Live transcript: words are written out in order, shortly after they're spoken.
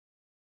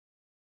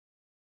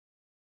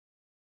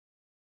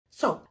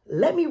So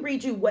let me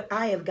read you what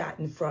I have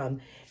gotten from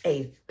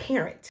a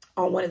parent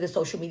on one of the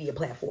social media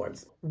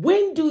platforms.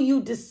 When do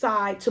you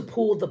decide to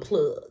pull the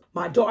plug?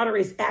 My daughter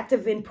is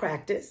active in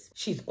practice.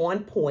 She's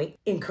on point,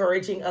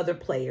 encouraging other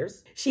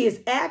players. She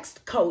has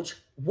asked coach,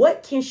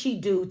 what can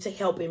she do to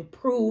help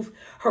improve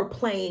her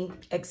playing,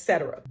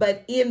 etc.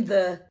 But in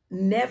the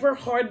never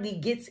hardly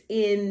gets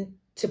in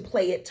to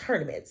play at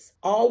tournaments,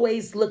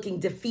 always looking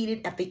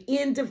defeated at the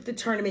end of the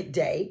tournament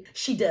day.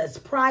 She does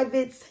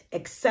privates,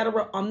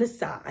 etc. on the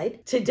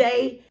side.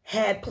 Today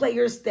had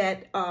players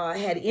that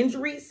had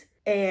injuries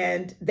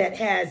and that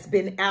has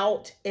been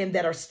out and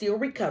that are still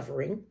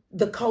recovering.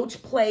 The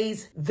coach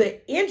plays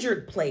the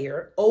injured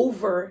player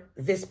over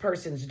this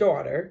person's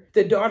daughter.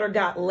 The daughter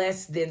got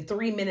less than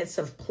 3 minutes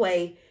of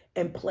play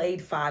and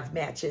played 5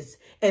 matches.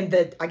 And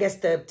I guess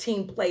the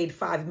team played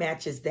 5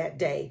 matches that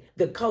day.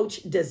 The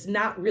coach does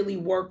not really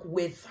work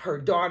with her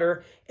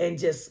daughter and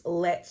just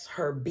lets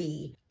her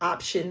be.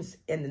 Options,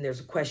 and then there's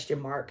a question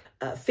mark.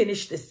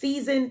 Finish the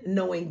season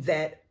knowing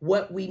that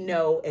what we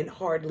know and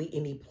hardly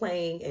any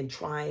playing and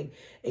trying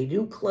a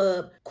new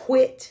club,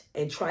 quit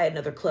and try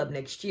another club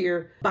next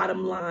year.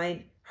 Bottom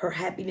line, her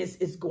happiness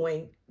is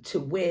going to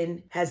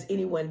win. Has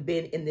anyone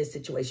been in this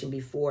situation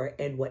before,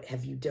 and what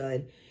have you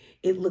done?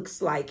 It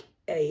looks like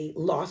a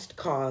lost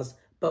cause,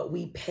 but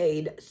we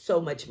paid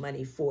so much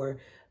money for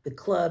the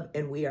club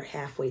and we are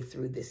halfway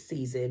through this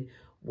season.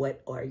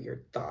 What are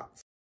your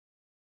thoughts?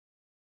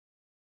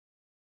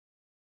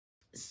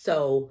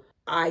 So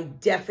I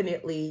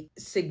definitely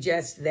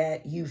suggest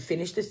that you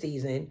finish the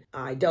season.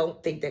 I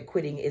don't think that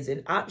quitting is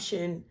an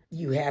option.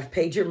 You have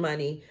paid your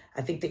money.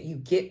 I think that you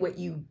get what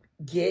you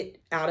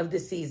get out of the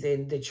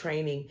season. The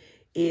training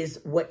is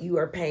what you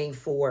are paying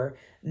for,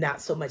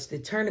 not so much the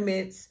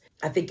tournaments.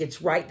 I think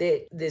it's right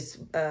that this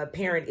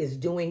parent is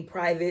doing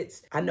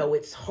privates. I know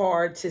it's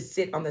hard to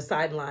sit on the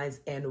sidelines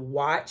and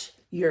watch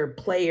your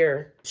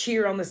player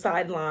cheer on the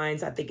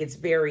sidelines. I think it's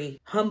very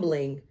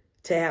humbling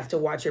to have to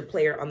watch your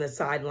player on the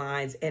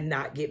sidelines and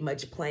not get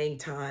much playing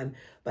time.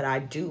 But I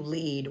do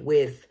lead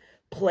with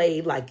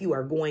play like you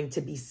are going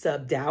to be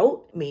subbed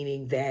out,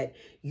 meaning that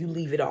you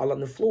leave it all on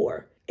the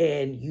floor.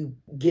 And you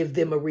give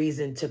them a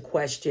reason to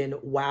question,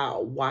 wow,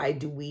 why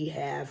do we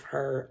have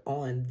her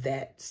on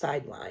that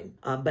sideline?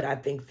 But I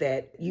think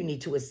that you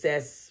need to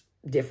assess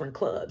different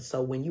clubs.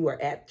 So when you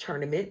are at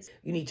tournaments,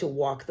 you need to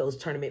walk those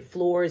tournament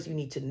floors. You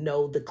need to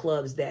know the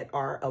clubs that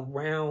are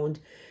around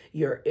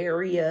your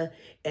area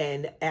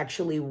and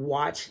actually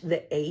watch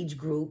the age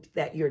group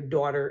that your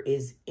daughter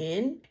is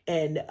in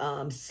and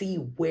see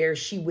where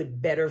she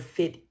would better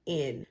fit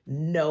in.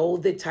 Know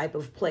the type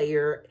of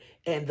player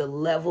and the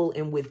level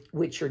in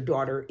which your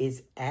daughter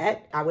is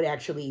at. I would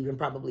actually even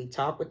probably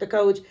talk with the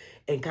coach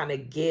and kind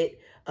of get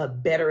a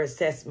better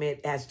assessment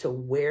as to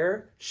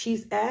where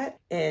she's at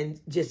and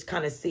just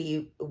kind of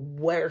see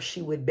where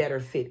she would better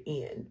fit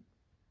in.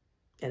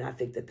 And I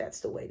think that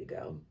that's the way to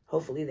go.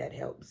 Hopefully that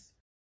helps.